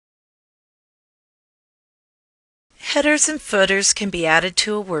Headers and footers can be added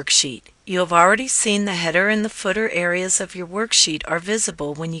to a worksheet. You have already seen the header and the footer areas of your worksheet are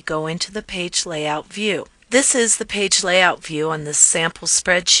visible when you go into the page layout view. This is the page layout view on this sample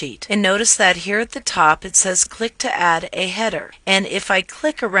spreadsheet. And notice that here at the top it says click to add a header. And if I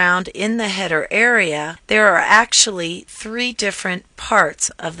click around in the header area, there are actually three different parts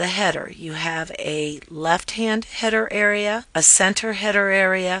of the header. You have a left-hand header area, a center header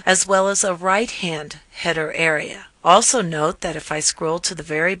area, as well as a right-hand header area. Also note that if I scroll to the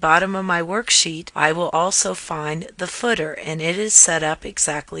very bottom of my worksheet, I will also find the footer, and it is set up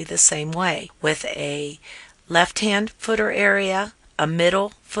exactly the same way, with a left-hand footer area, a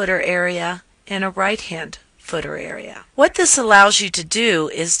middle footer area, and a right-hand footer area. What this allows you to do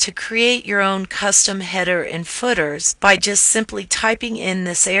is to create your own custom header and footers by just simply typing in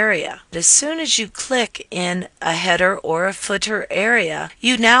this area. As soon as you click in a header or a footer area,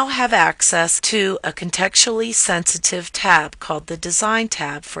 you now have access to a contextually sensitive tab called the Design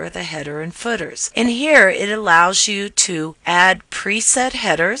tab for the header and footers. And here it allows you to add preset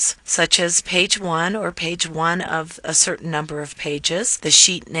headers such as page 1 or page 1 of a certain number of pages, the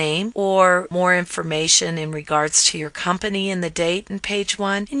sheet name, or more information in regards to your company and the date in page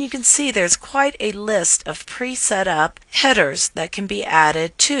 1. And you can see there's quite a list of pre-set up headers that can be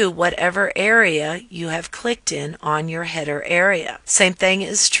added to whatever area you have clicked in on your header area. Same thing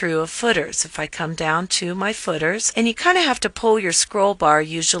is true of footers. If I come down to my footers, and you kind of have to pull your scroll bar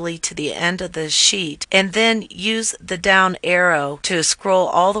usually to the end of the sheet and then use the down arrow to scroll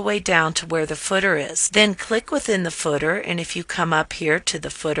all the way down to where the footer is. Then click within the footer, and if you come up here to the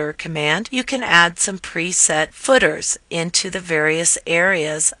footer command, you can add some preset footers into the various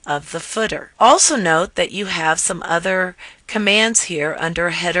areas of the footer. Also note that you have some other commands here under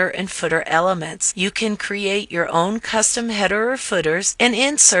header and footer elements. You can create your own custom header or footers and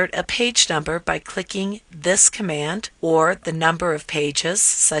insert a page number by clicking this command or the number of pages,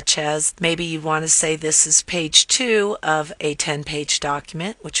 such as maybe you want to say this is page 2 of a 10-page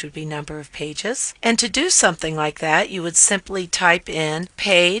document, which would be number of pages. And to do something like that, you would simply type in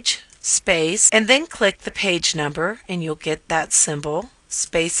page space and then click the page number, and you'll get that symbol,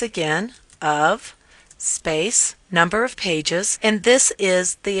 space again, of space, number of pages, and this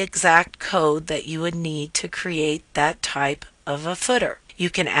is the exact code that you would need to create that type of a footer.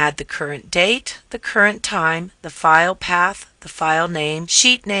 You can add the current date, the current time, the file path, the file name,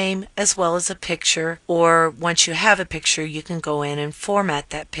 sheet name, as well as a picture, or once you have a picture you can go in and format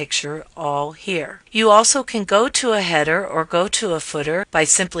that picture all here. You also can go to a header or go to a footer by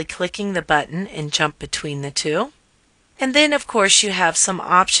simply clicking the button and jump between the two. And then of course you have some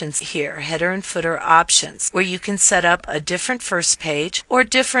options here, header and footer options, where you can set up a different first page or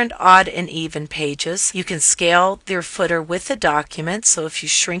different odd and even pages. You can scale your footer with the document, so if you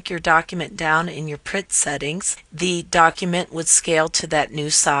shrink your document down in your print settings, the document would scale to that new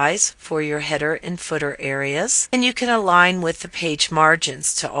size for your header and footer areas. And you can align with the page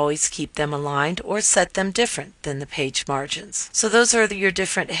margins to always keep them aligned or set them different than the page margins. So those are your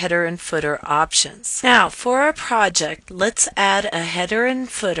different header and footer options. Now for our project, let's add a header and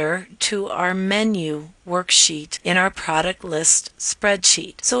footer to our menu worksheet in our product list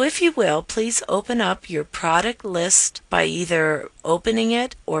spreadsheet. So if you will, please open up your product list by either opening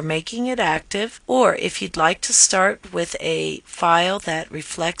it or making it active, or if you'd like to start with a file that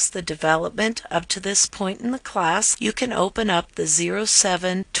reflects the development up to this point in the class, you can open up the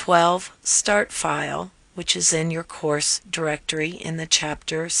 0712 start file, which is in your course directory in the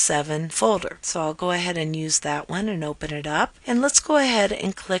Chapter 7 folder. So I'll go ahead and use that one and open it up. And let's go ahead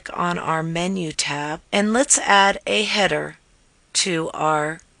and click on our menu tab, and let's add a header to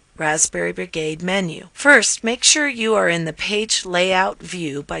our Raspberry Brigade menu. First, make sure you are in the page layout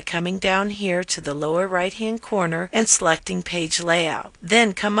view by coming down here to the lower right hand corner and selecting page layout.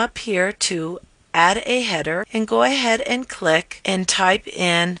 Then come up here to add a header and go ahead and click and type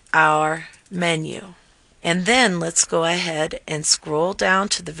in our menu. And then let's go ahead and scroll down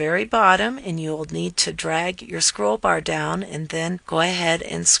to the very bottom, and you'll need to drag your scroll bar down and then go ahead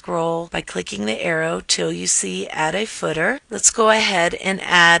and scroll by clicking the arrow till you see add a footer. Let's go ahead and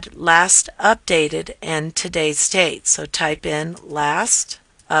add last updated and today's date. So type in last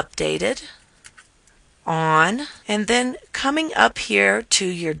updated on, and then coming up here to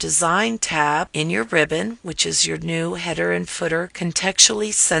your Design tab in your ribbon, which is your new header and footer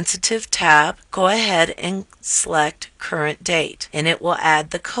contextually sensitive tab, go ahead and select current date, and it will add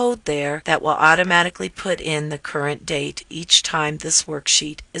the code there that will automatically put in the current date each time this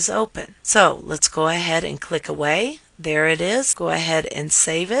worksheet is open. So let's go ahead and click away. There it is. Go ahead and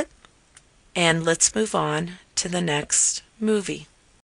save it, and let's move on to the next movie.